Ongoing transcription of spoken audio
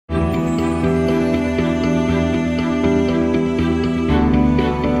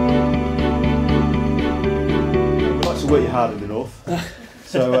hard in the north.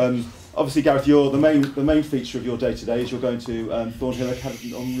 So obviously, Gareth, you're the main feature of your day today is you're going to Thornhill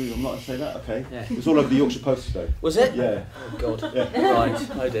Academy. I'm not going to say that. Okay. Yeah. It was all over the Yorkshire Post today. Was it? Yeah. Oh God. Yeah. Right.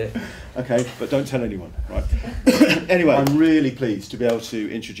 Oh dear. Okay, but don't tell anyone. Right. Anyway, I'm really pleased to be able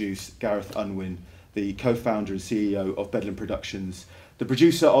to introduce Gareth Unwin, the co-founder and CEO of Bedlam Productions, the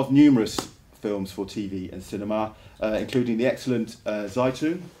producer of numerous films for TV and cinema, including the excellent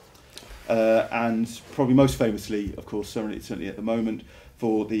Zaitun, and probably most famously, of course, certainly at the moment,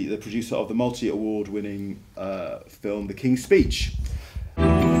 for the producer of the multi-award winning film The King's Speech.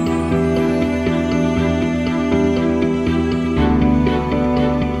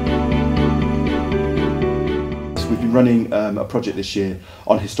 We've been running a project this year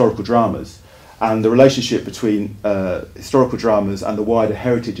on historical dramas and the relationship between historical dramas and the wider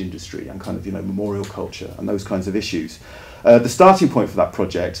heritage industry and kind of, memorial culture and those kinds of issues. The starting point for that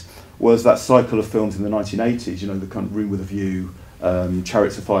project was that cycle of films in the 1980s, the kind of Room with a View,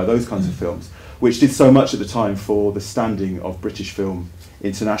 Chariots of Fire, those kinds of films, which did so much at the time for the standing of British film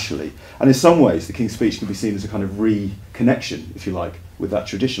internationally. And in some ways, The King's Speech can be seen as a kind of reconnection, if you like, with that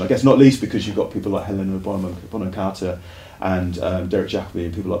tradition. I guess not least because you've got people like Helena Bonham Carter and Derek Jacobi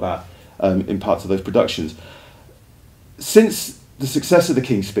and people like that in parts of those productions. Since the success of The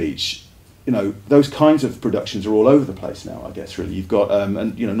King's Speech, those kinds of productions are all over the place now, I guess, really. You've got,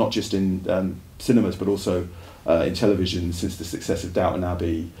 and not just in cinemas, but also in television, since the success of Downton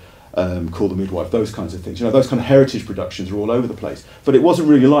Abbey, Call the Midwife, those kinds of things. Those kind of heritage productions are all over the place. But it wasn't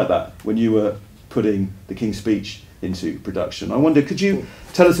really like that when you were putting The King's Speech into production. I wonder, could you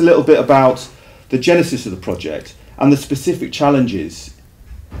tell us a little bit about the genesis of the project and the specific challenges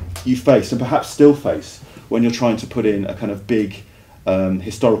you faced and perhaps still face when you're trying to put in a kind of big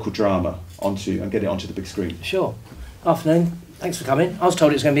historical drama and get it onto the big screen? Sure. Afternoon. Thanks for coming. I was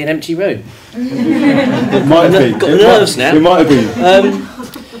told it was going to be an empty room. It might have been. Got the nerves now. It might have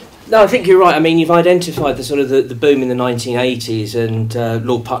been. No, I think you're right. I mean, you've identified the sort of the boom in the 1980s, and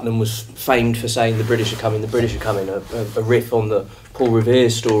Lord Putnam was famed for saying the British are coming, a riff on the Paul Revere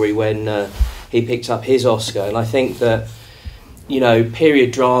story when he picked up his Oscar. And I think that,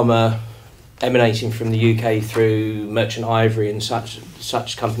 period drama emanating from the UK through Merchant Ivory and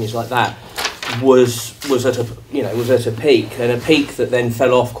such companies like that was at a peak, and a peak that then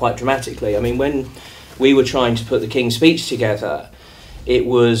fell off quite dramatically. I mean, when we were trying to put The King's Speech together, it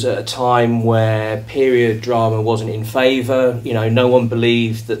was at a time where period drama wasn't in favour. No one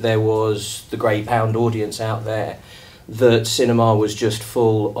believed that there was the grey pound audience out there, that cinema was just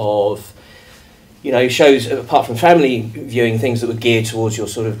full of shows, apart from family viewing, things that were geared towards your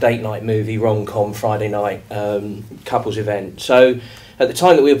sort of date night movie, rom-com, Friday night couples event. So at the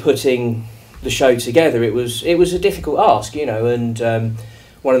time that we were putting the show together, it was a difficult ask, and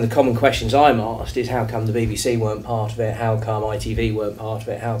one of the common questions I'm asked is how come the BBC weren't part of it, how come ITV weren't part of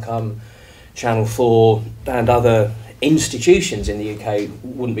it, how come Channel 4 and other institutions in the UK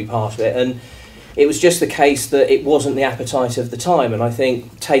wouldn't be part of it. And it was just the case that it wasn't the appetite of the time, and I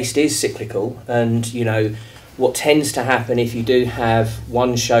think taste is cyclical, and what tends to happen if you do have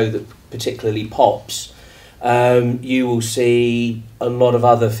one show that particularly pops, you will see a lot of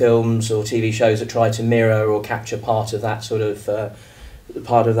other films or TV shows that try to mirror or capture part of that sort of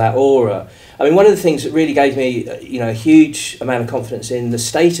part of that aura. I mean, one of the things that really gave me a huge amount of confidence in the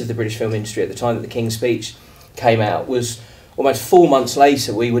state of the British film industry at the time that The King's Speech came out was almost 4 months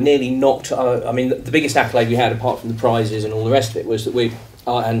later we were nearly knocked. I mean, the biggest accolade we had, apart from the prizes and all the rest of it, was that we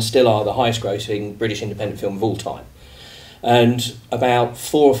are and still are the highest grossing British independent film of all time. And about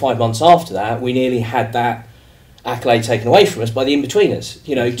 4 or 5 months after that, we nearly had that accolade taken away from us by the In-Betweeners.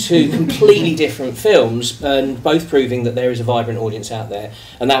 Two completely different films, and both proving that there is a vibrant audience out there,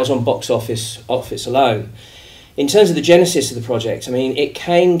 and that was on box office alone. In terms of the genesis of the project, I mean, it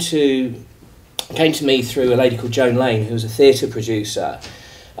came to me through a lady called Joan Lane, who was a theatre producer,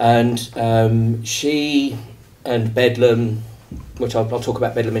 and she and Bedlam, which I'll talk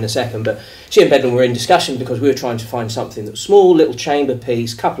about Bedlam in a second, but she and Bedlam were in discussion because we were trying to find something that was small, little chamber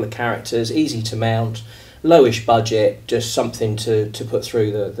piece, couple of characters, easy to mount, lowish budget, just something to put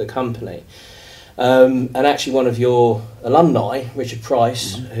through the company. And actually one of your alumni, Richard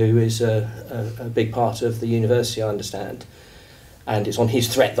Price, who is a big part of the university, I understand, and it's on his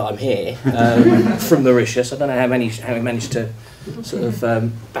threat that I'm here, from Mauritius. I don't know how he managed to sort of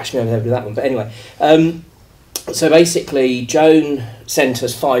bash me over there with that one, but anyway. So basically, Joan sent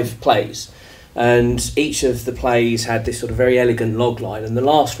us 5 plays, and each of the plays had this sort of very elegant logline, and the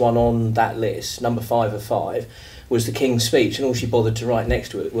last one on that list, number 5 of 5, was The King's Speech, and all she bothered to write next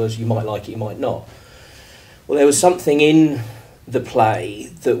to it was, you might like it, you might not. Well, there was something in the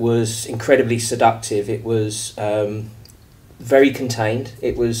play that was incredibly seductive. It was very contained.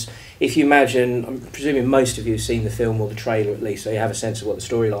 It was, if you imagine, I'm presuming most of you have seen the film or the trailer at least, so you have a sense of what the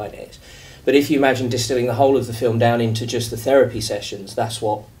storyline is. But if you imagine distilling the whole of the film down into just the therapy sessions, that's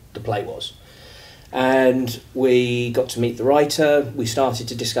what the play was. And we got to meet the writer, we started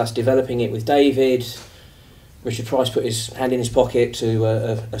to discuss developing it with David. Richard Price put his hand in his pocket to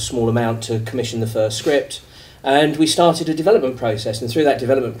a small amount to commission the first script. And we started a development process, and through that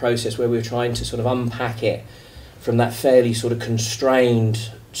development process where we were trying to sort of unpack it from that fairly sort of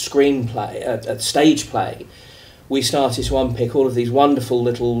constrained screenplay, stage play, we started to unpick all of these wonderful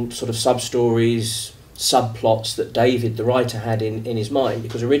little sort of sub-stories, subplots that David, the writer, had in his mind,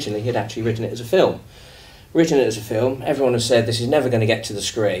 because originally he had actually written it as a film. Everyone has said this is never going to get to the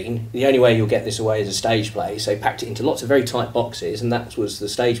screen, the only way you'll get this away is a stage play, so he packed it into lots of very tight boxes, and that was the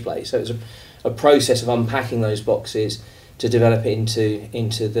stage play. So it was a process of unpacking those boxes to develop it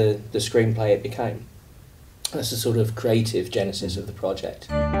into the screenplay it became. That's the sort of creative genesis of the project.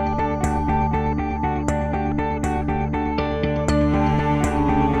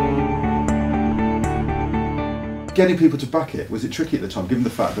 Getting people to back it, was it tricky at the time, given the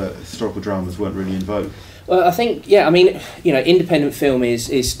fact that historical dramas weren't really in vogue? Well, I think, yeah, I mean, you know, independent film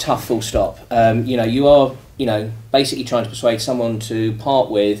is tough, full stop. You know, you are, you know, basically trying to persuade someone to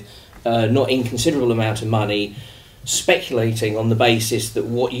part with not inconsiderable amount of money, speculating on the basis that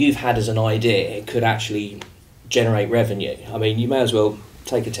what you've had as an idea could actually generate revenue. I mean, you may as well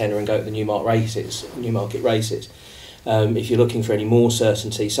take a tenner and go to the Newmarket races if you're looking for any more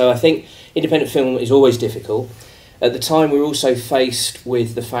certainty. So I think independent film is always difficult. At the time, we were also faced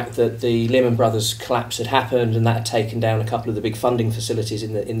with the fact that the Lehman Brothers collapse had happened, and that had taken down a couple of the big funding facilities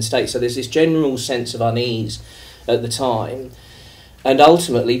in the States. So there's this general sense of unease at the time. And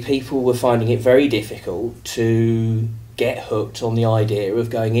ultimately, people were finding it very difficult to get hooked on the idea of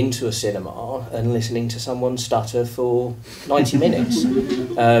going into a cinema and listening to someone stutter for 90 minutes.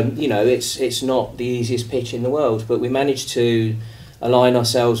 You know, it's not the easiest pitch in the world, but we managed to align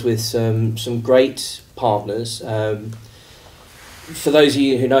ourselves with some great partners. For those of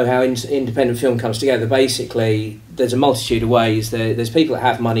you who know how independent film comes together, basically there's a multitude of ways. There's people that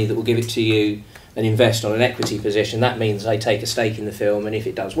have money that will give it to you and invest on an equity position. That means they take a stake in the film, and if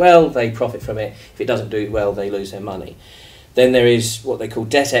it does well, they profit from it. If it doesn't do well, they lose their money. Then there is what they call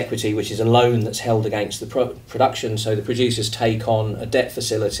debt equity, which is a loan that's held against the production. So the producers take on a debt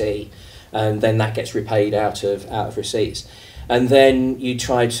facility, and then that gets repaid out of receipts. And then you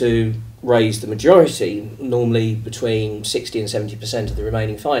try to raise the majority, normally between 60 and 70% of the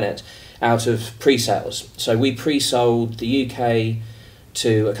remaining finance, out of pre-sales. So we pre-sold the UK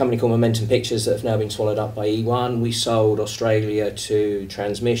to a company called Momentum Pictures that have now been swallowed up by E1. We sold Australia to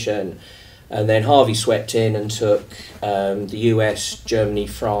Transmission, and then Harvey swept in and took the US, Germany,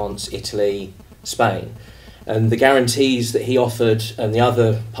 France, Italy, Spain. And the guarantees that he offered and the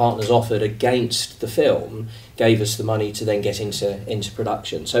other partners offered against the film gave us the money to then get into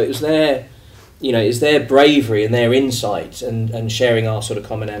production. So it was their, you know, it was their bravery and their insight and sharing our sort of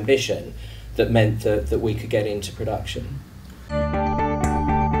common ambition that meant that we could get into production.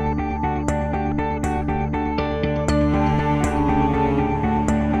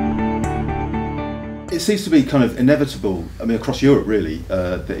 It seems to be kind of inevitable, I mean, across Europe really,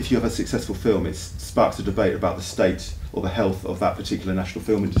 that if you have a successful film, it sparks a debate about the state or the health of that particular national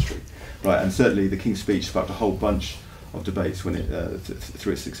film industry, right? And certainly the King's Speech sparked a whole bunch of debates when it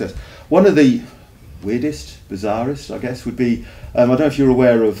through its success. One of the weirdest, bizarrest, I guess, would be, I don't know if you're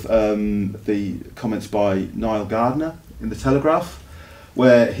aware of the comments by Niall Gardner in The Telegraph,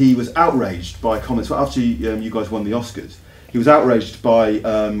 where he was outraged by comments, well, after you guys won the Oscars, he was outraged by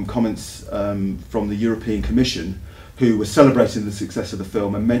comments from the European Commission, who was celebrating the success of the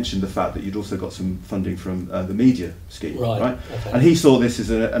film and mentioned the fact that you'd also got some funding from the media scheme, right? Okay. And he saw this as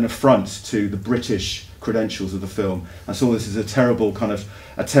an affront to the British credentials of the film, and saw this as a terrible kind of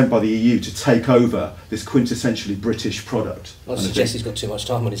attempt by the EU to take over this quintessentially British product. I suggest he's got too much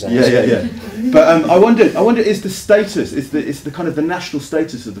time on his hands. Yeah. But I wonder, is the status, is the kind of the national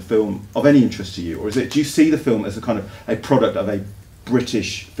status of the film of any interest to you, or do you see the film as a kind of a product of a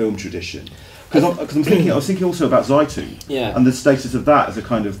British film tradition? Because I was thinking also about Zaitun, and the status of that as a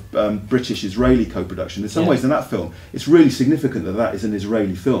kind of British-Israeli co-production. In some ways, in that film, it's really significant that that is an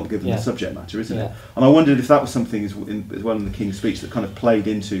Israeli film, given the subject matter, isn't it? And I wondered if that was something as well in the King's Speech that kind of played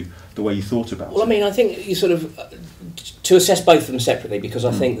into the way you thought about it. Well, I mean, I think you sort of to assess both of them separately, because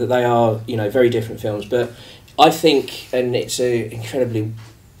I think that they are, you know, very different films. But I think, and it's a incredibly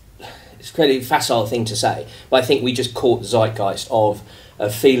facile thing to say, but I think we just caught the zeitgeist of a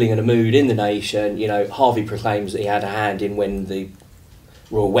feeling and a mood in the nation. You know, Harvey proclaims that he had a hand in when the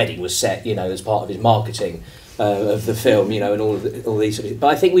royal wedding was set, you know, as part of his marketing of the film, you know, and all these sort of. But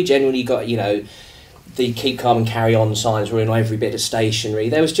I think we generally got, you know, the keep calm and carry on signs were in every bit of stationery.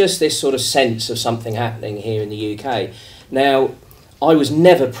 There was just this sort of sense of something happening here in the UK. Now, I was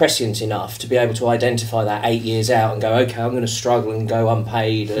never prescient enough to be able to identify that 8 years out and go, okay, I'm going to struggle and go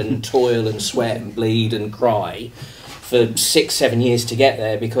unpaid and toil and sweat and bleed and cry for 6, 7 years to get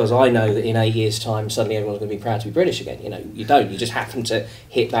there, because I know that in 8 years' time suddenly everyone's going to be proud to be British again. You know, you don't. You just happen to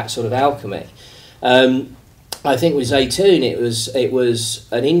hit that sort of alchemy. I think with Zaytoon, it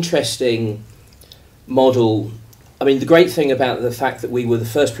was an interesting model. I mean, the great thing about the fact that we were the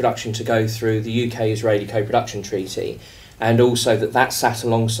first production to go through the UK-Israeli co-production treaty, and also that sat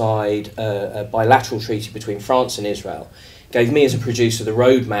alongside a bilateral treaty between France and Israel, gave me as a producer the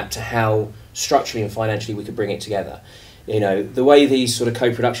roadmap to how structurally and financially we could bring it together. You know, the way these sort of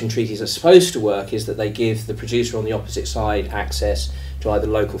co-production treaties are supposed to work is that they give the producer on the opposite side access to either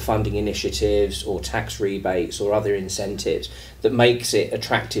local funding initiatives or tax rebates or other incentives that makes it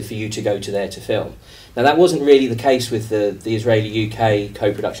attractive for you to go to there to film. Now, that wasn't really the case with the Israeli-UK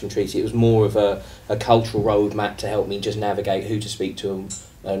co-production treaty. It was more of a cultural roadmap to help me just navigate who to speak to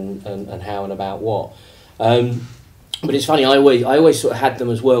and how and about what. But it's funny, I always sort of had them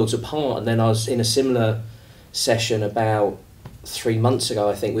as worlds apart, and then I was in a similar session about 3 months ago,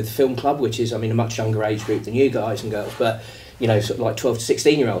 I think, with Film Club, which is, I mean, a much younger age group than you guys and girls, but, you know, sort of like 12 to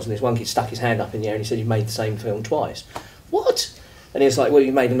 16-year-olds, and this one kid stuck his hand up in the air and he said, "You've made the same film twice." What? And he was like, "Well,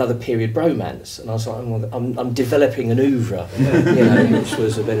 you made another period bromance." And I was like, I'm developing an oeuvre, you know, which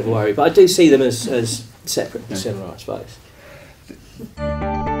was a bit of a worry. But I do see them as separate and similar, I suppose.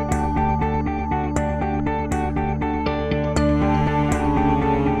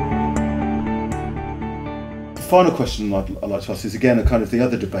 The final question I'd like to ask is, again, a kind of the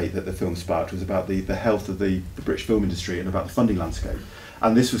other debate that the film sparked was about the health of the British film industry and about the funding landscape.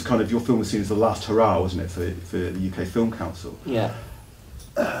 And this was kind of, your film was seen as the last hurrah, wasn't it, for the UK Film Council? Yeah.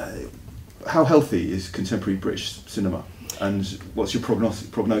 How healthy is contemporary British cinema? And what's your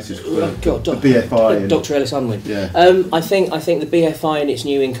prognosis for the BFI? Dr. Ellis Unwin. Yeah. I think the BFI in its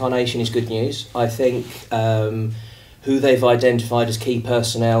new incarnation is good news. I think who they've identified as key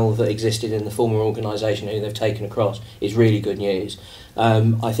personnel that existed in the former organisation, who they've taken across, is really good news.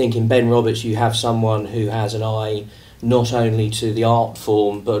 I think in Ben Roberts you have someone who has an eye not only to the art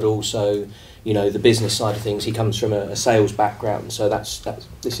form but also, you know, the business side of things. He comes from a sales background, so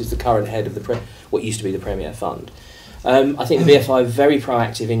this is the current head of what used to be the Premier Fund. I think the BFI are very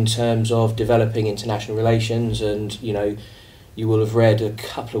proactive in terms of developing international relations, and, you know, you will have read a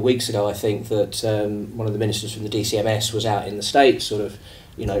couple of weeks ago, I think, that one of the ministers from the DCMS was out in the States, sort of,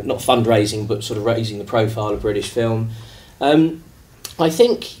 you know, not fundraising, but sort of raising the profile of British film. I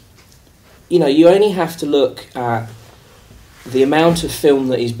think, you know, you only have to look at the amount of film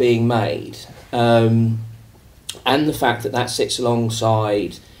that is being made, and the fact that sits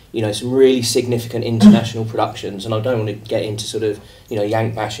alongside, you know, some really significant international productions. And I don't want to get into sort of, you know,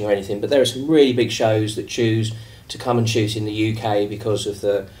 yank bashing or anything, but there are some really big shows that choose to come and shoot in the UK because of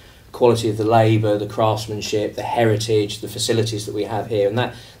the quality of the labour, the craftsmanship, the heritage, the facilities that we have here, and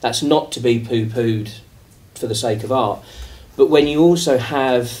that's not to be poo-pooed for the sake of art. But when you also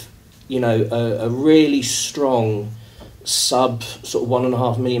have, you know, a really strong sort of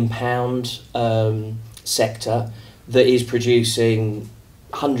 £1.5 million sector that is producing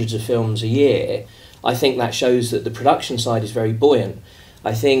hundreds of films a year, I think that shows that the production side is very buoyant.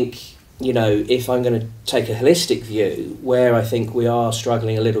 I think, you know, if I'm going to take a holistic view, where I think we are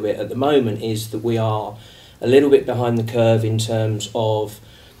struggling a little bit at the moment is that we are a little bit behind the curve in terms of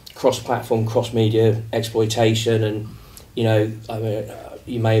cross-platform, cross-media exploitation. And, you know, I mean,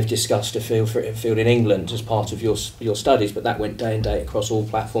 you may have discussed a field in England as part of your studies, but that went day and date across all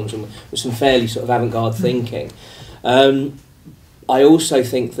platforms and with some fairly sort of avant-garde thinking. I also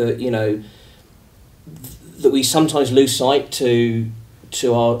think that, you know, that we sometimes lose sight to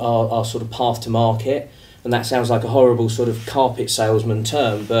our sort of path to market, and that sounds like a horrible sort of carpet salesman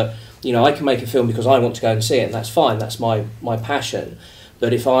term, but, you know, I can make a film because I want to go and see it, and that's fine, that's my passion.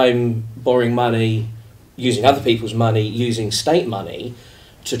 But if I'm borrowing money, using other people's money, using state money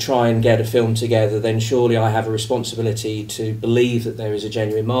to try and get a film together, then surely I have a responsibility to believe that there is a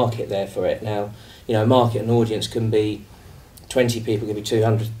genuine market there for it. Now, you know, market and audience can be 20 people, could be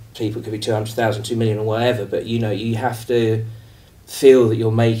 200 people, could be 200,000, 2 million or whatever, but, you know, you have to feel that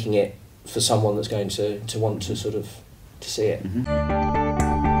you're making it for someone that's going to want to sort of to see it. Mm-hmm.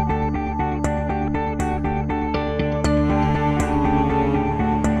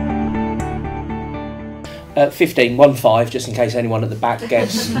 15, just in case anyone at the back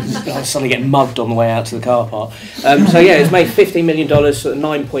gets suddenly get mugged on the way out to the car park. So yeah, it's made $15 million, sort of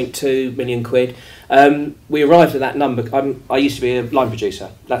 9.2 million quid. We arrived at that number. I used to be a line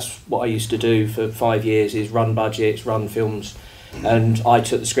producer. That's what I used to do for 5 years, is run budgets, run films. And I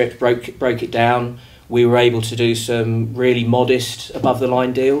took the script, broke it down. We were able to do some really modest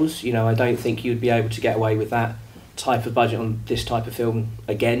above-the-line deals. You know, I don't think you'd be able to get away with that type of budget on this type of film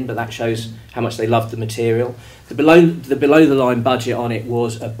again, but that shows how much they loved the material. The below-the-line budget on it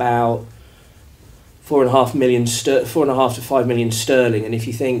was about 4.5 to 5 million sterling. And if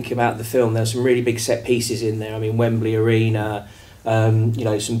you think about the film, there's some really big set pieces in there. I mean, Wembley Arena, you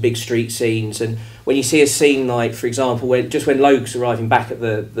know, some big street scenes. And when you see a scene like, for example, when Logue's arriving back at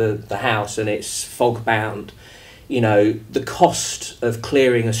the house and it's fog bound, you know, the cost of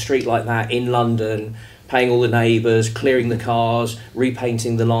clearing a street like that in London, paying all the neighbours, clearing the cars,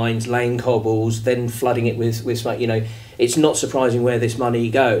 repainting the lines, laying cobbles, then flooding it with smoke, you know, it's not surprising where this money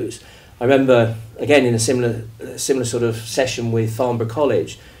goes. I remember, again, in a similar sort of session with Farnborough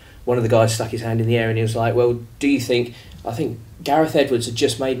College, one of the guys stuck his hand in the air and he was like, well, do you think, I think Gareth Edwards had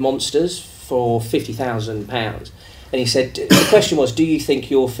just made Monsters for £50,000. And he said, the question was, do you think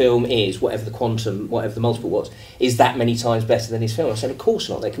your film is, whatever the quantum, whatever the multiple was, is that many times better than his film? I said, of course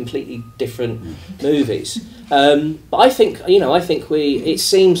not. They're completely different movies. But I think, you know, it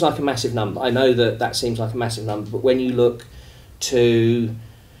seems like a massive number. I know that seems like a massive number, but when you look to,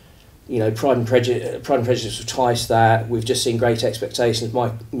 you know, Pride and Prejudice was twice that. We've just seen Great Expectations,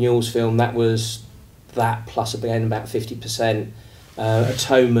 Mike Newell's film, that was that plus again about 50%.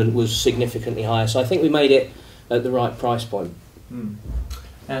 Atonement was significantly higher. So I think we made it at the right price point. Mm.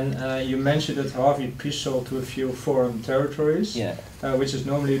 And you mentioned that Harvey pre-sold to a few foreign territories, yeah. Which is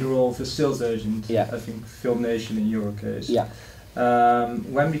normally the role of a sales agent, yeah. I think Film Nation in your case. Yeah.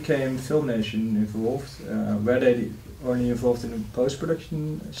 When became Film Nation involved? Were they only involved in the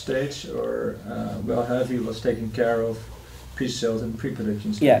post-production stage, or well, Harvey was taking care of pre-sales and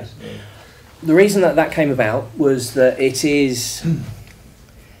pre-production stage? Yeah. The reason that came about was that it is...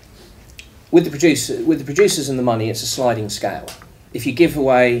 With the producers and the money, it's a sliding scale. If you give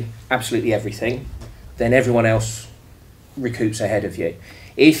away absolutely everything, then everyone else recoups ahead of you.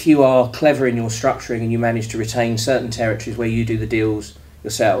 If you are clever in your structuring and you manage to retain certain territories where you do the deals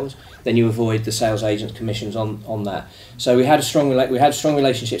yourselves, then you avoid the sales agents' commissions on that. So we had strong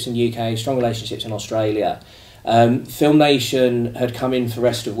relationships in the UK, strong relationships in Australia. Film Nation had come in for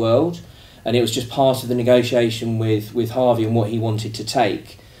rest of world, and it was just part of the negotiation with Harvey and what he wanted to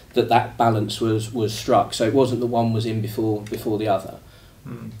take, that balance was struck. So it wasn't that one was in before the other.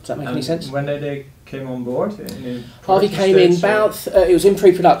 Mm. Does that make any sense? When they came on board? Harvey came in about, it was in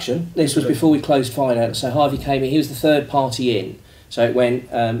pre-production. This was before we closed finance. So Harvey came in, he was the third party in. So it went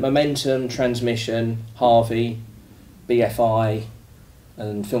Momentum, Transmission, Harvey, BFI,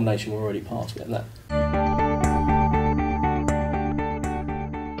 and Film Nation were already part of it. And that.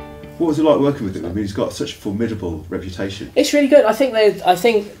 What was it like working with him? I mean, he's got such a formidable reputation. It's really good. I think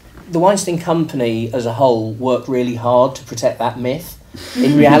the Weinstein Company as a whole worked really hard to protect that myth.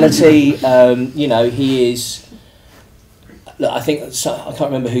 In reality, you know, he is. Look, I think I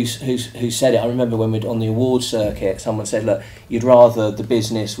can't remember who said it. I remember when we're on the awards circuit, someone said, "Look, you'd rather the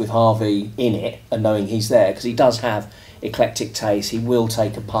business with Harvey in it and knowing he's there, because he does have eclectic taste. He will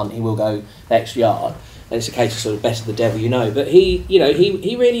take a punt. He will go the extra yard." And it's a case of sort of better the devil you know. But he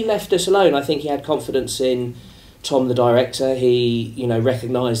really left us alone. I think he had confidence in Tom, the director. He, you know,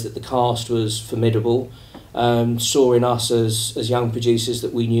 recognised that the cast was formidable. Saw in us as young producers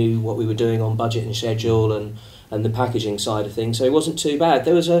that we knew what we were doing on budget and schedule and the packaging side of things. So it wasn't too bad.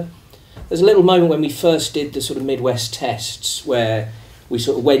 There's a little moment when we first did the sort of Midwest tests where we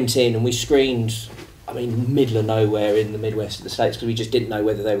sort of went in and we screened, I mean, middle of nowhere in the Midwest of the States, because we just didn't know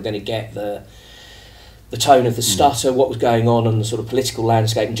whether they were going to get the tone of the stutter, what was going on the sort of political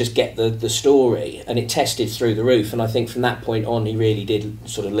landscape, and just get the story. And it tested through the roof. And I think from that point on, he really did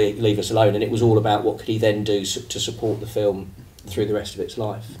sort of leave us alone. And it was all about what could he then do to support the film through the rest of its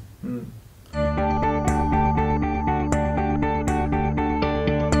life. Mm.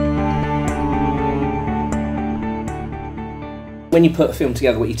 When you put a film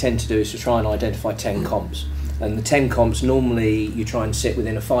together, what you tend to do is to try and identify 10 comps. And the 10 comps, normally you try and sit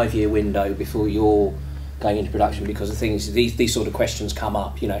within a 5-year window before you're going into production, because the thing is, these sort of questions come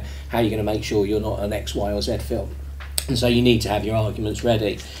up, you know, how are you going to make sure you're not an X, Y or Z film? And so you need to have your arguments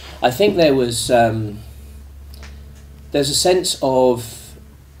ready. I think there's a sense of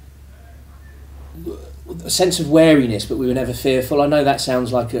wariness, but we were never fearful. I know that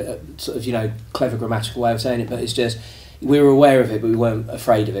sounds like a sort of, you know, clever grammatical way of saying it, but it's just, we were aware of it, but we weren't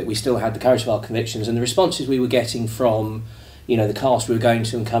afraid of it. We still had the courage of our convictions, and the responses we were getting from, you know, the cast we were going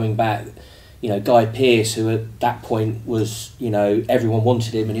to and coming back, you know, Guy Pearce, who at that point was, you know, everyone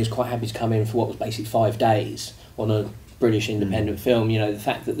wanted him and he was quite happy to come in for what was basically 5 days on a British independent film. You know, the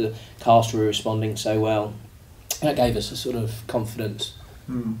fact that the cast were responding so well, that gave us a sort of confidence,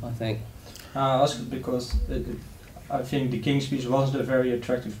 I think. I ask it because I think The King's Speech wasn't a very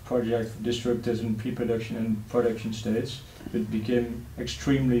attractive project for distributors in pre-production and production stage. It became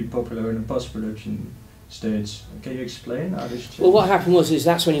extremely popular in the post-production stage. Can you explain how this changed? Well, what happened was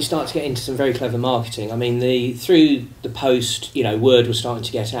that's when you start to get into some very clever marketing. I mean, through the post, you know, word was starting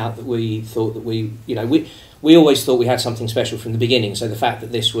to get out that we thought that we always thought we had something special from the beginning. So the fact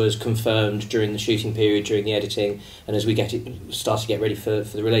that this was confirmed during the shooting period, during the editing, and as we started to get ready for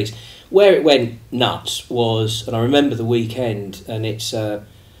the release, where it went nuts was, and I remember the weekend, and it's a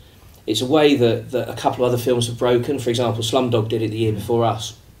way that a couple of other films have broken. For example, Slumdog did it the year before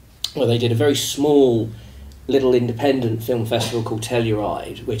us, where they did a very small little independent film festival called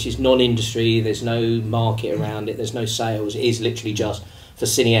Telluride, which is non-industry, there's no market around it, there's no sales, it is literally just for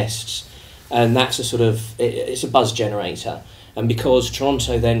cineasts, and that's a sort of, it's a buzz generator. And because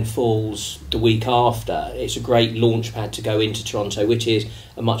Toronto then falls the week after, it's a great launch pad to go into Toronto, which is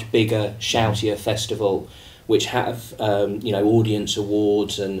a much bigger, shoutier festival, which have you know, audience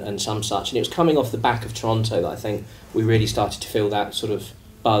awards and some such. And it was coming off the back of Toronto that I think we really started to feel that sort of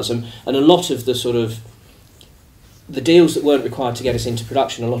buzz. And a lot of the sort of the deals that weren't required to get us into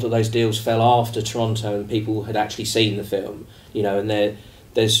production, a lot of those deals fell after Toronto and people had actually seen the film, you know, and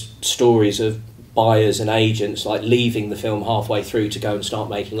there's stories of buyers and agents like leaving the film halfway through to go and start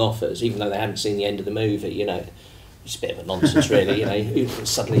making offers, even though they hadn't seen the end of the movie, you know. It's a bit of a nonsense, really, you know.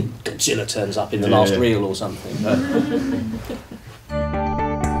 Suddenly Godzilla turns up in the last reel or something.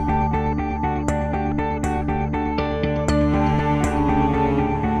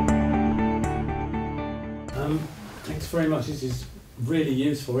 Thanks very much. This is really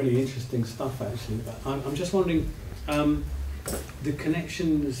useful, really interesting stuff, actually. But I'm just wondering, the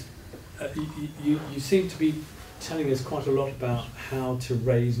connections, you seem to be telling us quite a lot about how to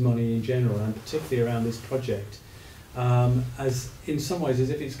raise money in general, and particularly around this project, as in some ways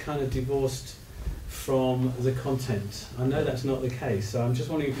as if it's kind of divorced from the content. I know that's not the case, so I'm just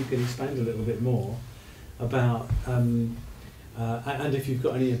wondering if you could expand a little bit more about, and if you've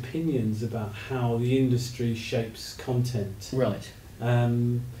got any opinions about how the industry shapes content. Right. I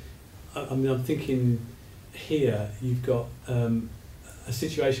mean, I'm thinking here you've got a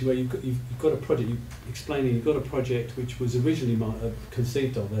situation where you've got a project. You've got a project which was originally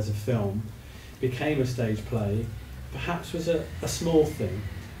conceived of as a film, became a stage play, perhaps was a small thing.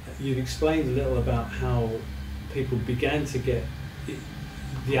 You've explained a little about how people began to get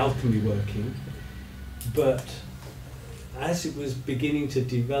the alchemy working, but as it was beginning to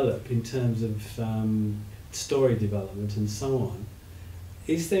develop in terms of story development and so on,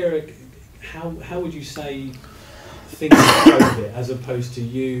 is there how would you say things approach it as opposed to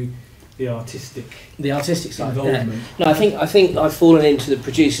you, the artistic side involvement? Yeah. No, I think I've fallen into the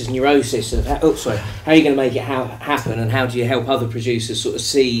producer's neurosis of how are you going to make it happen, and how do you help other producers sort of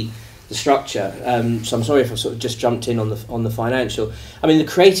see the structure. So I'm sorry if I sort of just jumped in on the financial. I mean,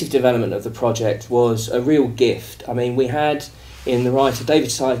 the creative development of the project was a real gift. I mean, we had in the writer David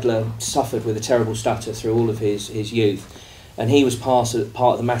Seidler suffered with a terrible stutter through all of his youth, and he was part of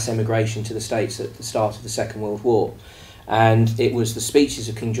the mass emigration to the States at the start of the Second World War, and it was the speeches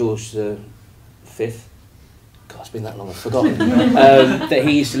of King George V. God, it's been that long, I've forgotten. That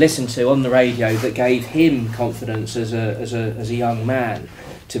he used to listen to on the radio that gave him confidence as a young man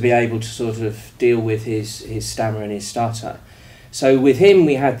to be able to sort of deal with his stammer and his stutter. So with him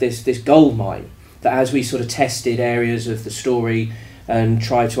we had this gold mine that as we sort of tested areas of the story and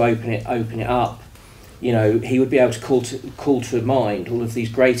tried to open it up, you know, he would be able to call to mind all of these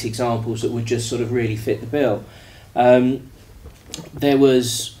great examples that would just sort of really fit the bill. There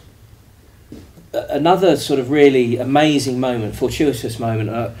was another sort of really amazing moment, fortuitous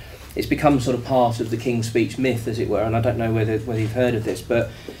moment. It's become sort of part of the King's Speech myth, as it were, and I don't know whether you've heard of this,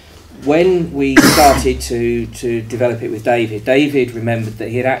 but when we started to develop it with David remembered that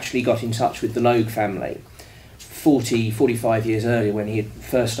he had actually got in touch with the Logue family 45 years earlier when he had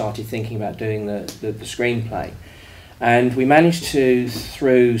first started thinking about doing the screenplay. And we managed to,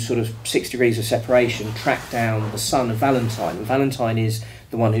 through sort of 6 degrees of separation, track down the son of Valentine. And Valentine is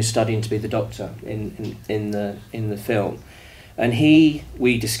the one who's studying to be the doctor in the film. And he,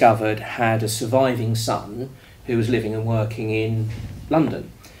 we discovered, had a surviving son who was living and working in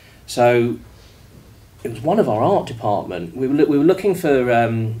London. So it was one of our art department. We were looking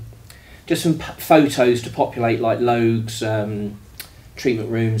for just some photos to populate like Logue's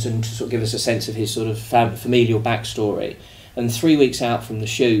treatment rooms and to sort of give us a sense of his sort of familial backstory. And 3 weeks out from the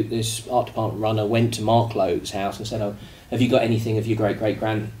shoot, this art department runner went to Mark Logue's house and said, "Oh, have you got anything of your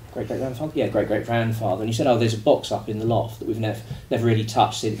great-great-grandfather? Yeah, great-great-grandfather." And he said, "Oh, there's a box up in the loft that we've never really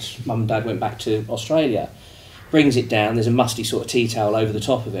touched since Mum and Dad went back to Australia." Brings it down, there's a musty sort of tea towel over the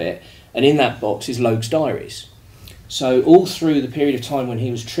top of it, and in that box is Logue's diaries. So all through the period of time when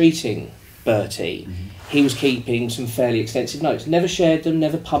he was treating Bertie, he was keeping some fairly extensive notes. Never shared them,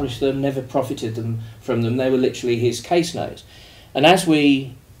 never published them, never profited from them. They were literally his case notes. And as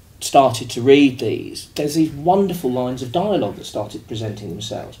we started to read these, there's these wonderful lines of dialogue that started presenting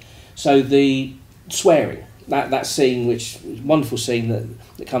themselves. So the swearing, that scene, which is a wonderful scene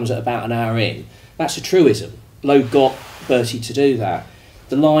that comes at about an hour in, that's a truism. Logue got Bertie to do that.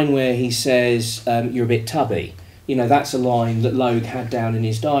 The line where he says, "You're a bit tubby," you know, that's a line that Logue had down in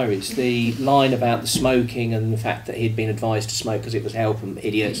his diaries. The line about the smoking and the fact that he'd been advised to smoke because it was help and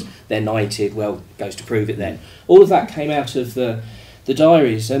idiots, they're knighted, well, goes to prove it then. All of that came out of the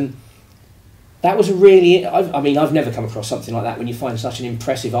diaries, and that was a really, I mean, I've never come across something like that when you find such an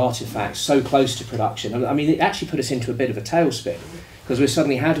impressive artefact so close to production. I mean, it actually put us into a bit of a tailspin, because we're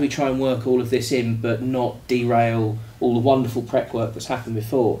suddenly, how do we try and work all of this in but not derail all the wonderful prep work that's happened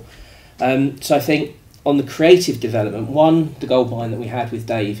before? So I think on the creative development, one, the gold mine that we had with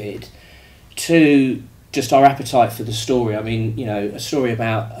David, two, just our appetite for the story. I mean, you know, a story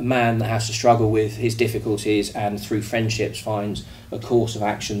about a man that has to struggle with his difficulties and through friendships finds a course of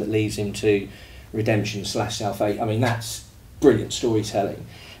action that leads him to redemption / self-hate. I mean, that's brilliant storytelling.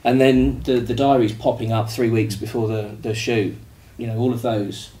 And then the diaries popping up 3 weeks before the shoot, you know, all of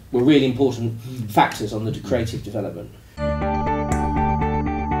those were really important factors on the creative development.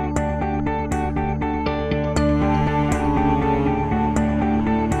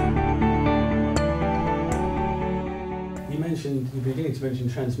 You're beginning to mention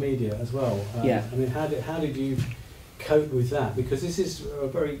transmedia as well. Yeah. I mean, how did you cope with that? Because this is a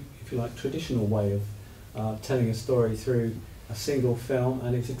very, if you like, traditional way of telling a story through a single film,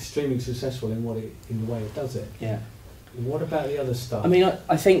 and it's extremely successful in the way it does it. Yeah. What about the other stuff? I mean,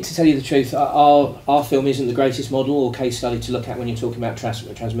 I think, to tell you the truth, our film isn't the greatest model or case study to look at when you're talking about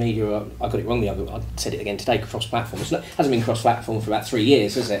transmedia. I got it wrong the other. I said it again today. Cross-platform. It hasn't been cross-platform for about 3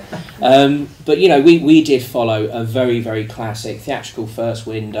 years, has it? But you know, we did follow a very, very classic theatrical first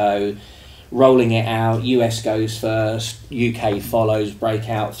window, rolling it out. US goes first, UK follows, break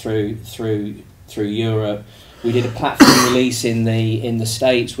out through Europe. We did a platform release in the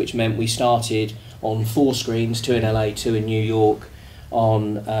States, which meant we started on 4 screens, 2 in LA, 2 in New York,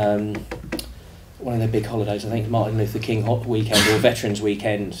 on one of their big holidays, I think Martin Luther King weekend or Veterans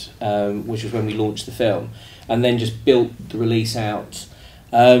Weekend, which was when we launched the film, and then just built the release out.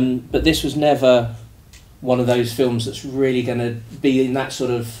 But this was never one of those films that's really going to be in that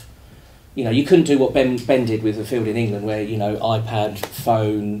sort of, you know, you couldn't do what Ben did with The Field in England, where, you know, iPad,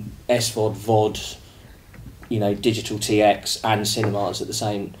 phone, SVOD, VOD, you know, digital TX and cinemas at the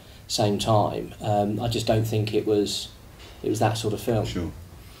same time. I just don't think it was that sort of film. Sure.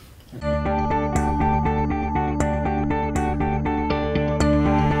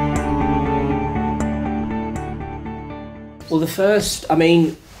 Well, I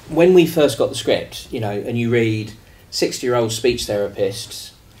mean, when we first got the script, you know, and you read 60-year-old speech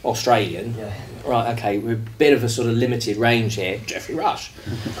therapists, Australian, Yeah. right, okay, we're a bit of a sort of limited range here, Geoffrey Rush.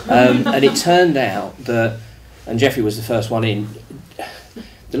 And it turned out that, and Geoffrey was the first one in,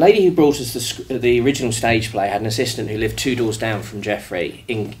 the lady who brought us the original stage play had an assistant who lived 2 doors down from Geoffrey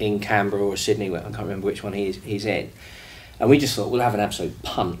in Canberra or Sydney, I can't remember which one he's in. And we just thought, we'll have an absolute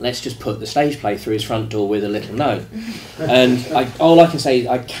punt. Let's just put the stage play through his front door with a little note. And all I can say is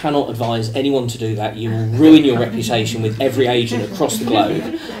I cannot advise anyone to do that. You will ruin your reputation with every agent across the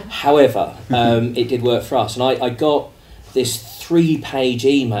globe. However, it did work for us. And I got this 3-page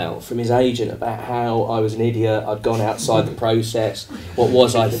email from his agent about how I was an idiot, I'd gone outside the process, what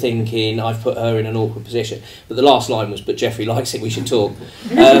was I thinking, I've put her in an awkward position. But the last line was, but Geoffrey likes it, we should talk.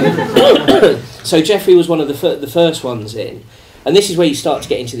 So Geoffrey was one of the first ones in. And this is where you start to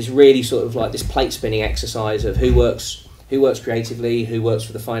get into this really sort of like this plate spinning exercise of who works creatively, who works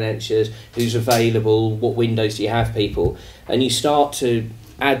for the financiers, who's available, what windows do you have people. And you start to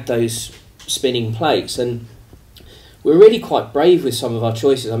add those spinning plates. And we're really quite brave with some of our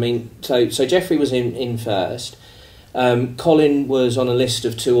choices. I mean, so Geoffrey was in first. Colin was on a list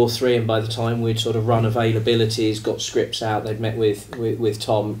of 2 or 3, and by the time we'd sort of run availabilities, got scripts out, they'd met with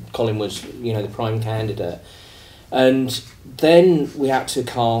Tom. Colin was, you know, the prime candidate. And then we had to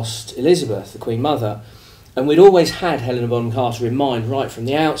cast Elizabeth, the Queen Mother. And we'd always had Helena Bonham Carter in mind right from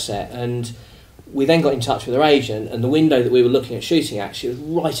the outset. And we then got in touch with her agent, and the window that we were looking at shooting actually was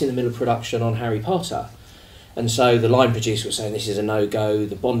right in the middle of production on Harry Potter. And so the line producer was saying this is a no-go,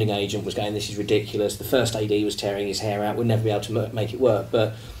 the bonding agent was going this is ridiculous, the first AD was tearing his hair out, we'd never be able to make it work.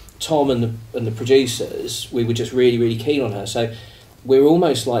 But Tom and the producers, we were just really, really keen on her. So we're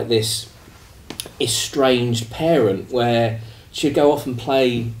almost like this estranged parent where she'd go off and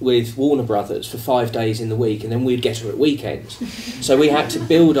play with Warner Brothers for 5 days in the week, and then we'd get her at weekends. So we had to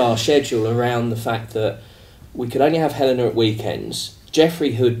build our schedule around the fact that we could only have Helena at weekends.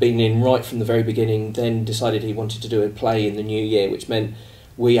 Jeffrey, who had been in right from the very beginning, then decided he wanted to do a play in the new year, which meant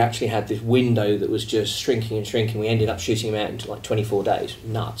we actually had this window that was just shrinking and shrinking. We ended up shooting him out into like 24 days.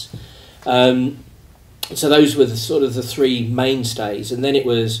 Nuts. So those were the sort of the three mainstays, and then it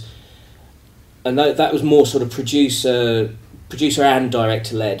was, and that was more sort of producer and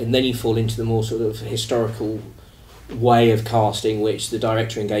director led, and then you fall into the more sort of historical way of casting, which the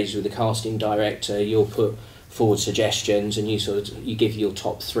director engages with the casting director. You'll put forward suggestions and you give your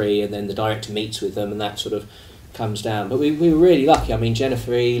top three, and then the director meets with them, and that sort of comes down. But we were really lucky. I mean,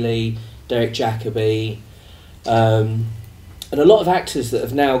 Jennifer Ely, Derek Jacobi, and a lot of actors that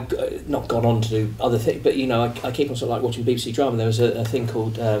have now not gone on to do other things, but I keep on sort of like watching BBC drama. There was a thing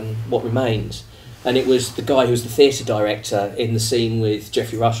called What Remains, and it was the guy who was the theatre director in the scene with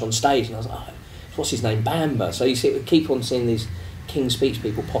Geoffrey Rush on stage, and I was like, oh, what's his name, Bamba? So you keep on seeing these King's Speech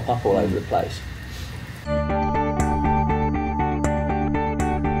people pop up all over the place. You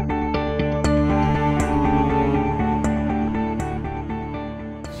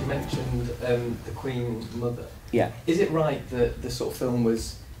mentioned the Queen Mother. Yeah. Is it right that the sort of film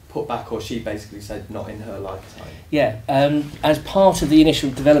was put back, or she basically said not in her lifetime? Yeah. As part of the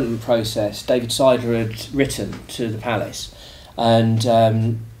initial development process, David Sider had written to the Palace, and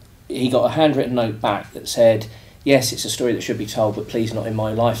he got a handwritten note back that said, yes, it's a story that should be told, but please not in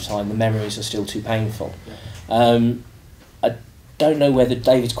my lifetime. The memories are still too painful. Yeah. I don't know whether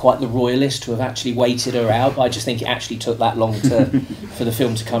David's quite the royalist to have actually waited her out, but I just think it actually took that long for the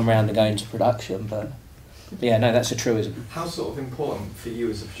film to come around and go into production. But yeah, no, that's a truism. How sort of important for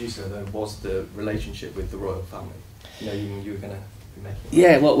you as a producer, though, was the relationship with the royal family? You were going to be making...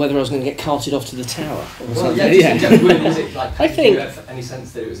 Yeah, well, whether I was going to get carted off to the tower or Well, something. yeah, was it like, I think... did you have any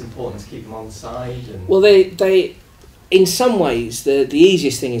sense that it was important to keep them on side? And... Well, they in some ways, the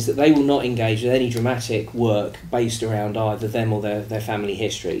easiest thing is that they will not engage with any dramatic work based around either them or their family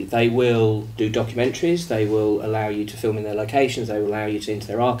history. They will do documentaries, they will allow you to film in their locations, they will allow you to into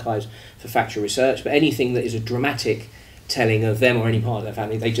their archives for factual research, but anything that is a dramatic telling of them or any part of their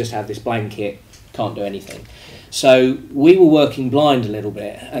family, they just have this blanket, can't do anything. So we were working blind a little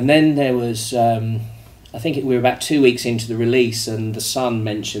bit, and then there was, I think we were about 2 weeks into the release, and the Sun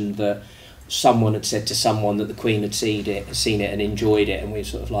mentioned that someone had said to someone that the Queen had seen it and enjoyed it, and we were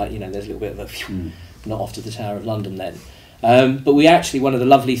sort of like, there's a little bit of a not off to the Tower of London then. But we actually, one of the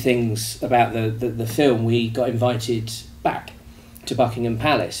lovely things about the film, we got invited back to Buckingham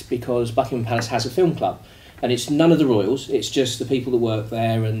Palace, because Buckingham Palace has a film club, and it's none of the royals, it's just the people that work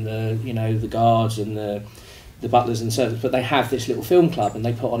there and the guards and the butlers and servants, but they have this little film club, and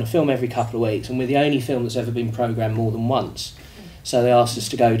they put on a film every couple of weeks, and we're the only film that's ever been programmed more than once. So they asked us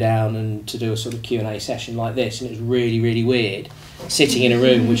to go down and to do a sort of Q&A session like this, and it was really, really weird, sitting in a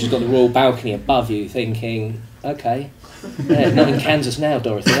room which has got the royal balcony above you, thinking, okay, yeah, not in Kansas now,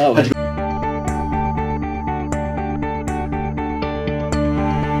 Dorothy, are we?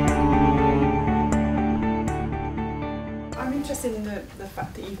 I'm interested in the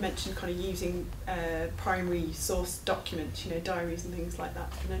fact that you've mentioned kind of using primary source documents, diaries and things like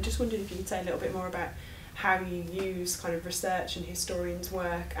that, and I just wondered if you could say a little bit more about how you use kind of research and historians'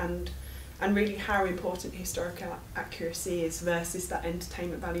 work, and really how important historical accuracy is versus that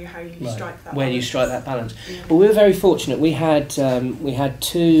entertainment value, how you strike that Where balance. you strike that balance. Yeah. Well, we were very fortunate. We had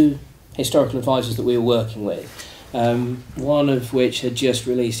two historical advisors that we were working with, one of which had just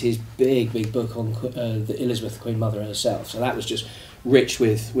released his big book on the Elizabeth, the Queen Mother herself, so that was just rich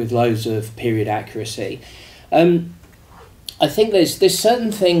with loads of period accuracy. I think there's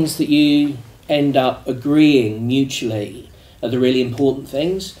certain things that you end up agreeing mutually are the really important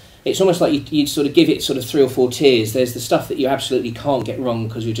things. It's almost like you'd sort of give it sort of 3 or 4 tiers. There's the stuff that you absolutely can't get wrong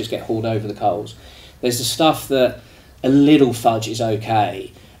because you just get hauled over the coals. There's the stuff that a little fudge is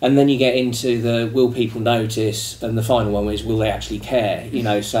okay, and then you get into the will people notice, and the final one is will they actually care.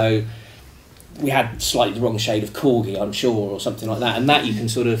 So we had slightly the wrong shade of corgi, I'm sure, or something like that, and that you can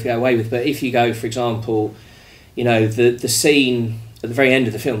sort of go away with. But if you go, for example, the scene at the very end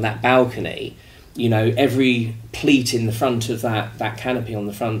of the film, that balcony, every pleat in the front of that canopy on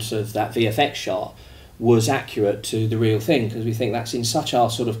the front of that VFX shot was accurate to the real thing, because we think that's in such our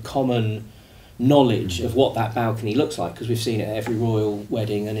sort of common knowledge of what that balcony looks like, because we've seen it at every royal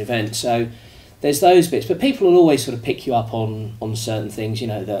wedding and event. So there's those bits, but people will always sort of pick you up on certain things. You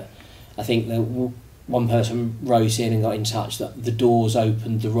know, that I think that one person wrote in and got in touch that the doors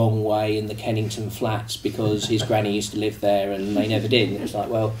opened the wrong way in the Kennington flats because his granny used to live there and they never did. And it was like,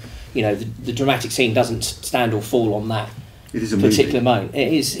 well, you know, the dramatic scene doesn't stand or fall on that particular moment.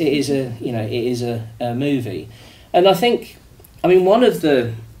 It is a movie, and I think, I mean, one of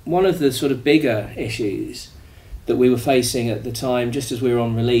the sort of bigger issues that we were facing at the time, just as we were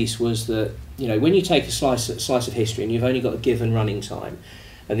on release, was that, you know, when you take a slice of history and you've only got a given running time,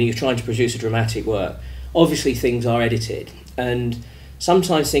 and then you're trying to produce a dramatic work, obviously things are edited, and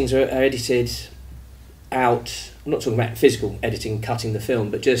sometimes things are edited out. I'm not talking about physical editing, cutting the film,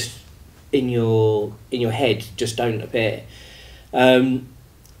 but just in your head, just don't appear.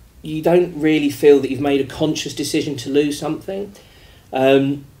 You don't really feel that you've made a conscious decision to lose something.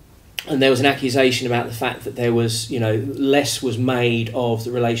 And there was an accusation about the fact that there was, you know, less was made of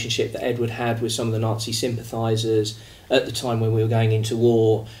the relationship that Edward had with some of the Nazi sympathisers at the time when we were going into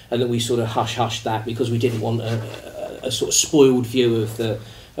war, and that we sort of hush-hushed that because we didn't want a sort of spoiled view of the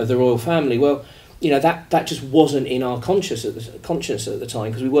royal family. Well, you know, that just wasn't in our conscience at the time,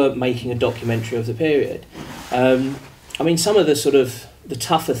 because we weren't making a documentary of the period. I mean, some of the sort of the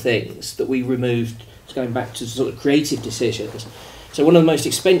tougher things that we removed, going back to sort of creative decisions. So one of the most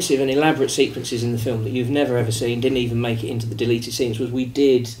expensive and elaborate sequences in the film that you've never ever seen, didn't even make it into the deleted scenes, was we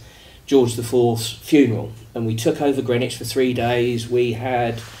did George IV's funeral, and we took over Greenwich for 3 days. We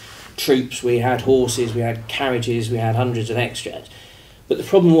had troops, we had horses, we had carriages, we had hundreds of extras. But the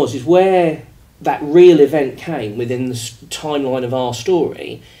problem is where that real event came within the timeline of our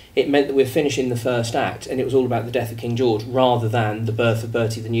story, it meant that we're finishing the first act and it was all about the death of King George rather than the birth of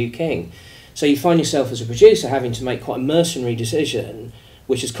Bertie the new king. So you find yourself as a producer having to make quite a mercenary decision,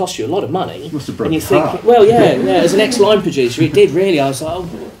 which has cost you a lot of money. Must have broken and you think, well, yeah, as an ex-line producer, it did really. I was like,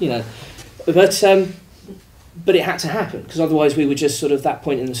 oh, you know, but it had to happen, because otherwise we were just sort of, that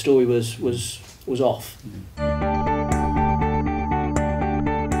point in the story was off.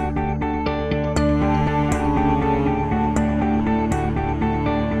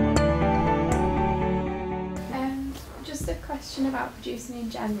 Just a question about producing in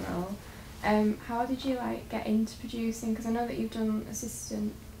general. How did you get into producing? Because I know that you've done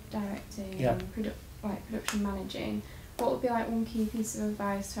assistant directing and production managing. What would be one key piece of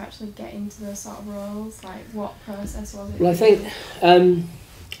advice to actually get into those sort of roles? What process was it? Well, I think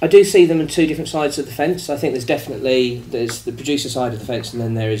I do see them on two different sides of the fence. I think there's the producer side of the fence, and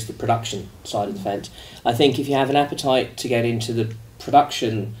then there is the production side of the fence. I think if you have an appetite to get into the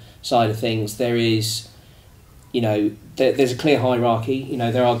production side of things, there is, you know, there's a clear hierarchy. You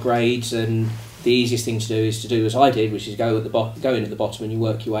know, there are grades, and the easiest thing to do is to do as I did, which is go in at the bottom and you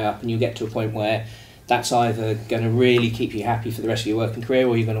work your way up, and you get to a point where that's either going to really keep you happy for the rest of your working career,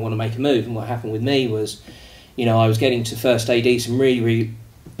 or you're going to want to make a move. And what happened with me was, you know, I was getting to first AD some really, really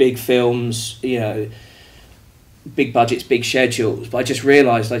big films, you know, big budgets, big schedules, but I just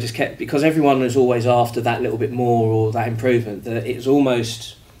realised because everyone was always after that little bit more or that improvement, that it was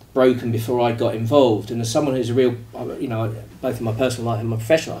almost broken before I got involved. And as someone who's a real, you know, both in my personal life and my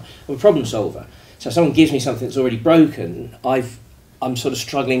professional life, I'm a problem solver. So if someone gives me something that's already broken, I'm sort of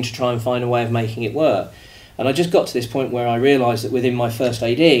struggling to try and find a way of making it work. And I just got to this point where I realised that within my first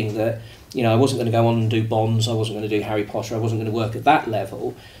ADing that, you know, I wasn't going to go on and do Bonds, I wasn't going to do Harry Potter, I wasn't going to work at that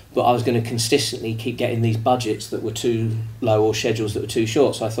level, but I was going to consistently keep getting these budgets that were too low or schedules that were too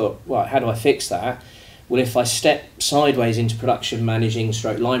short. So I thought, well, how do I fix that? Well, if I step sideways into production managing /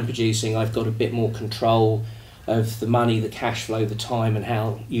 line producing, I've got a bit more control of the money, the cash flow, the time, and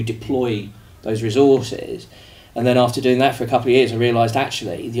how you deploy those resources. And then after doing that for a couple of years, I realised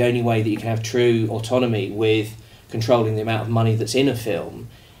actually the only way that you can have true autonomy with controlling the amount of money that's in a film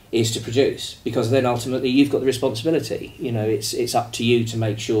is to produce, because then ultimately you've got the responsibility. You know, it's up to you to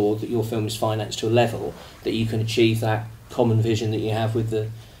make sure that your film is financed to a level that you can achieve that common vision that you have with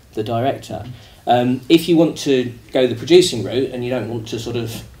the director. If you want to go the producing route and you don't want to sort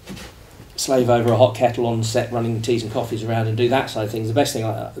of slave over a hot kettle on set running teas and coffees around and do that side of things, the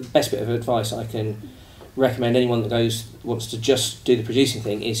best bit of advice I can recommend anyone that wants to just do the producing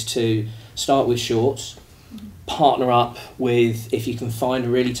thing is to start with shorts, partner up with, if you can find a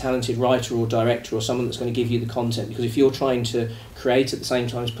really talented writer or director or someone that's going to give you the content, because if you're trying to create at the same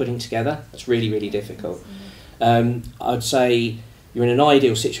time as putting together, that's really, really difficult. I'd say you're in an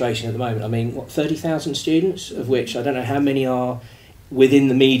ideal situation at the moment. I mean, 30,000 students, of which I don't know how many are within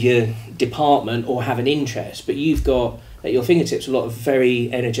the media department or have an interest, but you've got at your fingertips a lot of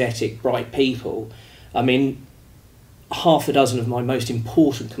very energetic, bright people. I mean, half a dozen of my most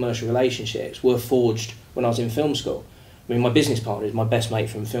important commercial relationships were forged when I was in film school. I mean, my business partner is my best mate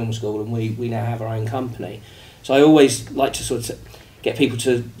from film school, and we now have our own company. So I always like to sort of get people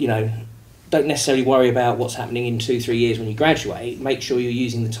to, you know, don't necessarily worry about what's happening in 2-3 years when you graduate. Make sure you're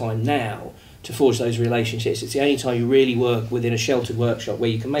using the time now to forge those relationships. It's the only time you really work within a sheltered workshop where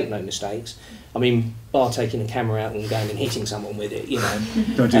you can make no mistakes. I mean, bar taking a camera out and going and hitting someone with it, you know.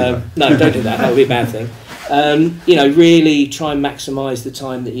 Don't do that. No, don't do that. That would be a bad thing. You know, really try and maximise the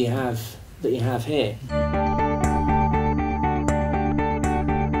time that you have here.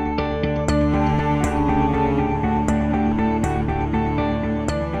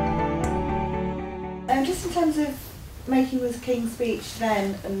 Just in terms of making the King's Speech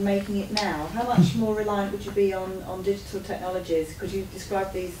then and making it now, how much more reliant would you be on digital technologies? Could you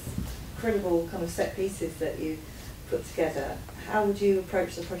describe these incredible kind of set pieces that you put together? How would you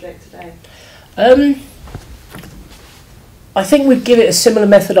approach the project today? I think we'd give it a similar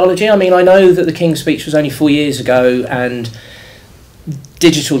methodology. I mean, I know that the King's Speech was only 4 years ago, and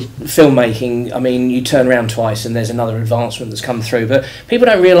digital filmmaking, I mean, you turn around twice and there's another advancement that's come through, but people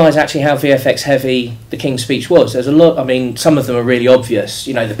don't realise actually how VFX heavy the King's Speech was. There's a lot, I mean, some of them are really obvious,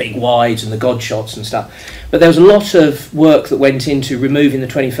 you know, the big wides and the God shots and stuff, but there was a lot of work that went into removing the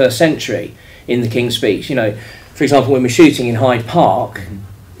 21st century in the King's Speech. You know, for example, when we're shooting in Hyde Park,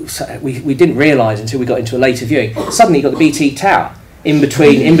 we didn't realise until we got into a later viewing, suddenly you got the BT Tower in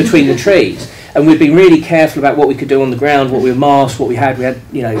between the trees. And we've been really careful about what we could do on the ground, what we masked, what we had,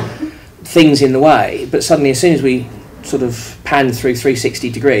 you know, things in the way. But suddenly, as soon as we sort of panned through 360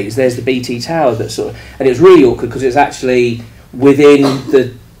 degrees, there's the BT Tower that sort of, and it was really awkward because it was actually within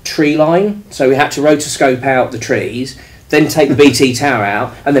the tree line. So we had to rotoscope out the trees, then take the BT Tower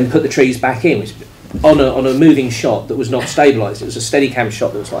out, and then put the trees back in, which on a moving shot that was not stabilised. It was a Steadicam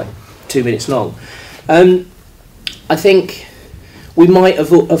shot that was like 2 minutes long. I think we might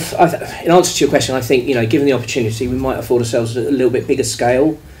have, in answer to your question, I think, you know, given the opportunity, we might afford ourselves a little bit bigger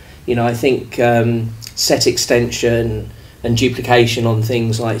scale. You know, I think set extension and duplication on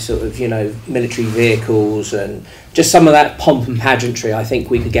things like sort of, you know, military vehicles and just some of that pomp and pageantry, I think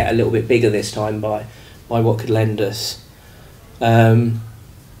we could get a little bit bigger this time by what could lend us.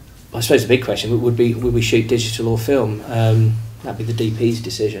 I suppose the big question would be, would we shoot digital or film? That'd be the DP's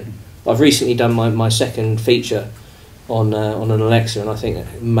decision. I've recently done my second feature on an Alexa, and I think an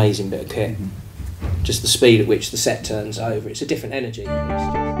amazing bit of kit. Just the speed at which the set turns over. It's a different energy.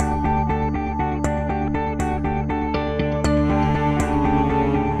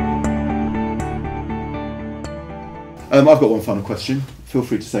 I've got one final question. Feel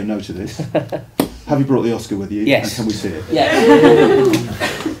free to say no to this. Have you brought the Oscar with you? Yes. And can we see it? Yes.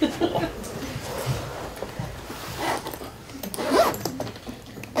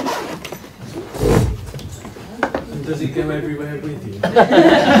 Does it go everywhere with you?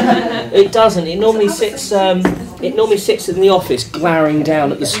 It doesn't. It normally sits. It normally sits in the office, glowering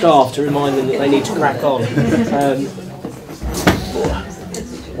down at the staff to remind them that they need to crack on.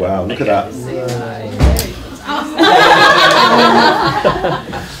 Wow! Look at that.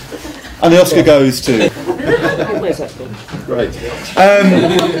 And the Oscar goes to. Where's that thing? Great.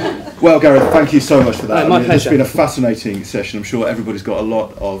 Well, Gareth, thank you so much for that. My pleasure. It's been a fascinating session. I'm sure everybody's got a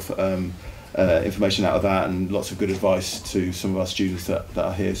lot of information out of that and lots of good advice to some of our students that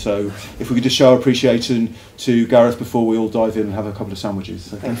are here. So if we could just show our appreciation to Gareth before we all dive in and have a couple of sandwiches.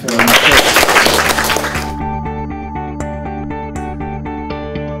 So thank you very much.